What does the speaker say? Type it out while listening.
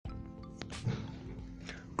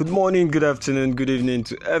Good morning, good afternoon, good evening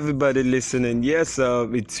to everybody listening. Yes,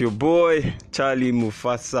 it's your boy Charlie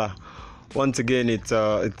Mufasa. Once again, it's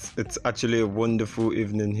actually a wonderful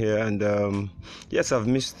evening here, and yes, I've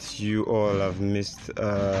missed you all. I've missed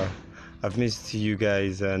you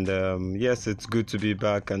guys, and yes, it's good to be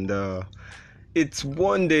back. And it's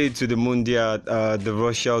one day to the Mundial, the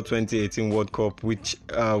Russia 2018 World Cup, which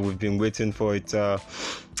we've been waiting for.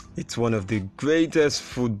 It's one of the greatest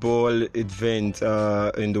football events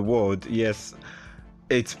in the world. Yes,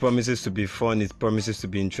 it promises to be fun. It promises to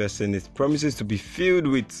be interesting. It promises to be filled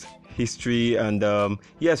with history and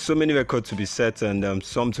yes, so many records to be set and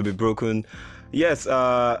some to be broken. Yes,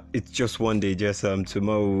 it's just one day. Just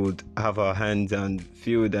tomorrow we would have our hands and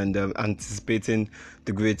filled and anticipating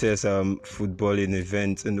the greatest footballing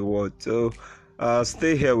event in the world. So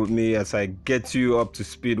stay here with me as I get you up to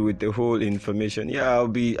speed with the whole information. Yeah, I'll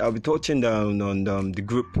be touching down on the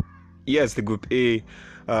group. Yes, the group A,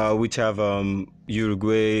 which have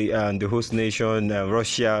Uruguay and the host nation,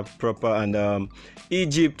 Russia proper, and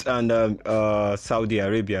Egypt and Saudi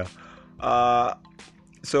Arabia.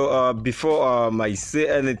 So before I say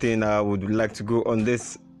anything, I would like to go on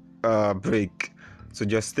this break. So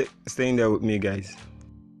just stay in there with me, guys.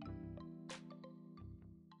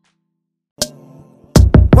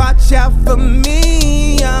 Watch out for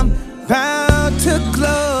me, I'm bound to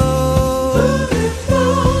glow.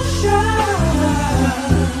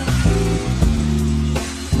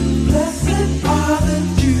 Blessed are the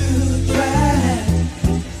children.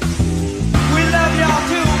 We love y'all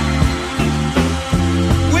too.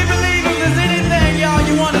 We believe if there's anything, y'all,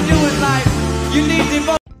 you want to do in life, you need to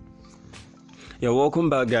vote. Yeah, welcome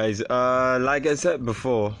back, guys. Like I said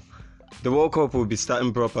before, the World Cup will be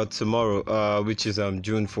starting proper tomorrow, which is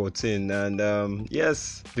June 14, and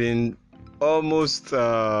yes, been almost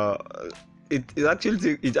it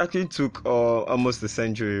actually took almost a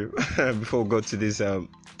century before we got to this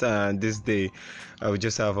day. We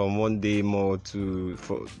just have 1 day more to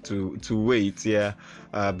wait, yeah,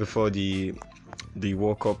 before the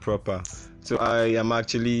World Cup proper. So I am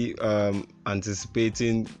actually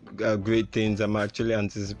anticipating great things. I'm actually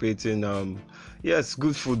anticipating yes,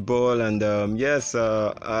 good football, and yes,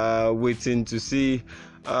 waiting to see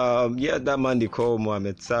yeah, that man they call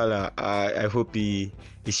Mohamed Salah. I hope he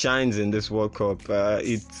shines in this World Cup.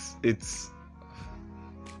 It's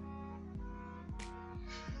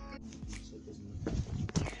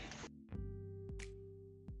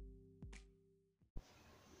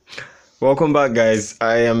Welcome back, guys.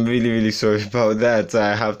 I am really sorry about that.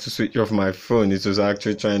 I have to switch off my phone. It was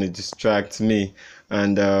actually trying to distract me,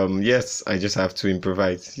 and yes, I just have to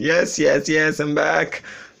improvise. Yes, I'm back.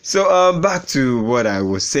 So back to what I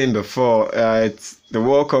was saying before. It's the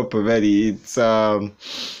World Cup already. It's a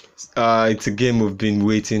game we've been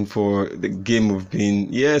waiting for. The game we've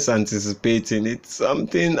been anticipating. It's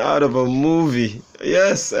something out of a movie.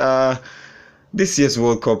 Yes. This year's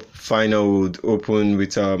World Cup final would open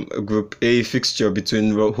with a Group A fixture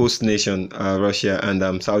between host nation Russia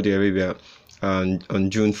and Saudi Arabia on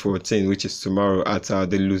June 14, which is tomorrow at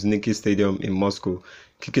the Luzhniki Stadium in Moscow,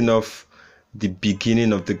 kicking off the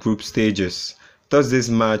beginning of the group stages. Thus, this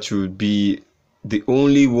match would be the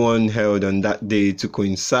only one held on that day to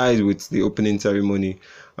coincide with the opening ceremony,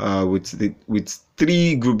 with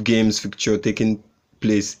 3 group games fixture taking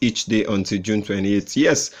place each day until June 28th.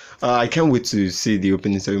 Yes, I can't wait to see the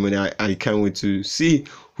opening ceremony. I can't wait to see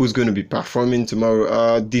who's going to be performing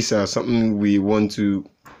tomorrow. These are something we want to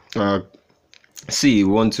see. We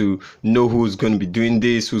want to know who's going to be doing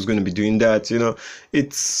this, who's going to be doing that. You know,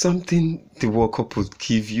 it's something the World Cup would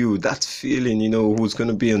give you, that feeling, you know, who's going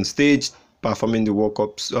to be on stage performing the World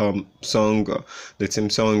Cup song, the team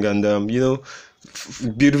song, and you know,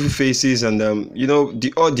 beautiful faces, and you know,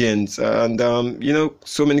 the audience, and you know,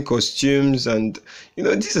 so many costumes, and you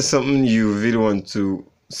know, this is something you really want to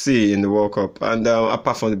see in the World Cup. And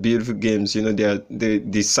apart from the beautiful games, you know,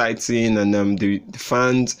 the sightseeing, and the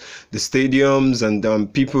fans, the stadiums,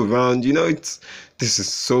 and people around, you know, this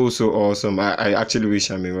is so awesome. I actually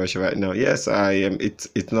wish I'm in Russia right now. Yes, I am.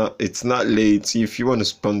 It's not late. If you want to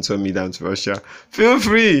sponsor me down to Russia, feel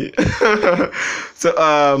free.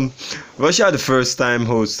 So Russia are the first time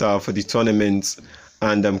host for the tournament,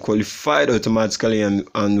 and qualified automatically, and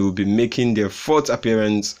will be making their 4th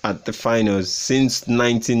appearance at the finals since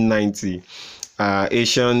 1990.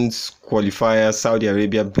 Asians qualifier Saudi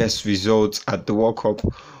Arabia best results at the World Cup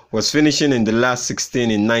was finishing in the last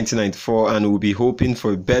 16 in 1994, and will be hoping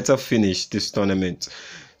for a better finish this tournament.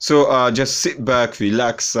 So just sit back,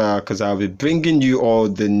 relax, because I'll be bringing you all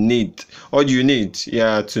you need,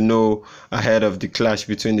 to know ahead of the clash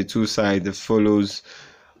between the two sides that follows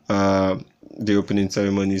the opening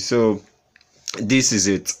ceremony. So this is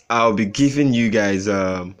it. I'll be giving you guys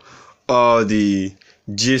all the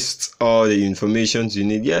gist, all the information you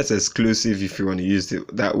need. Yes, exclusive if you want to use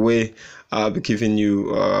it that way. I'll be giving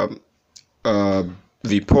you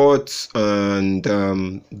reports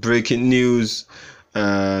and breaking news,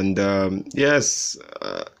 and yes,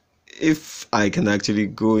 if I can actually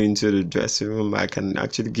go into the dressing room, I can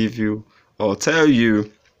actually give you or tell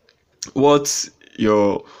you what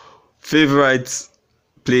your favorite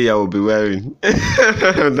player will be wearing.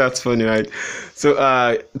 That's funny, right? So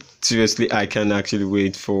seriously, I can actually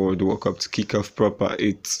wait for the World Cup to kick off proper.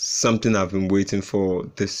 It's something I've been waiting for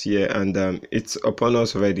this year, and it's upon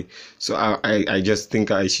us already. So I just think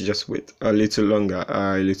I should just wait a little longer,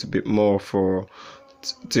 a little bit more for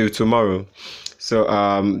till tomorrow. So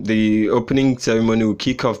the opening ceremony will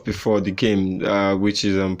kick off before the game, which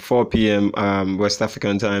is 4 p.m. West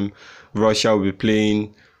African time. Russia will be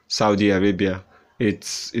playing Saudi Arabia.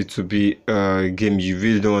 It will be a game you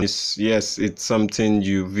really don't want to miss. Yes, it's something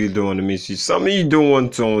you really don't want to miss. Something you don't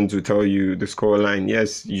want someone to tell you the scoreline.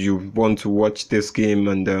 Yes, you want to watch this game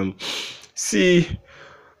and see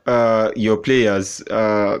your players.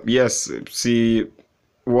 Yes, see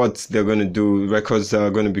what they're going to do. Records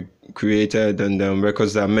are going to be created, and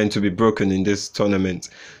records are meant to be broken in this tournament.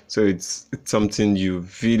 So it's something you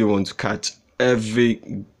really want to catch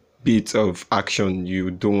every bit of action.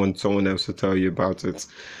 You don't want someone else to tell you about it.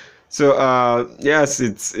 So yes,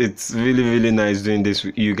 it's really, really nice doing this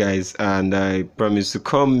with you guys, and I promise to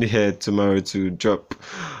come here tomorrow to drop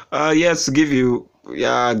yes, to give you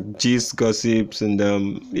gist, gossips,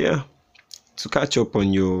 and yeah, to catch up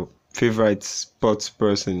on your favorite sports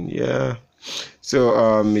person. Yeah,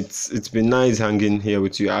 so it's been nice hanging here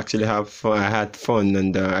with you. I actually have fun. I had fun,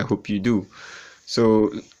 and I hope you do.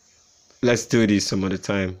 So let's do this some other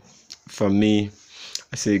time. From me,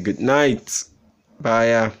 I say good night.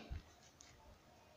 Bye.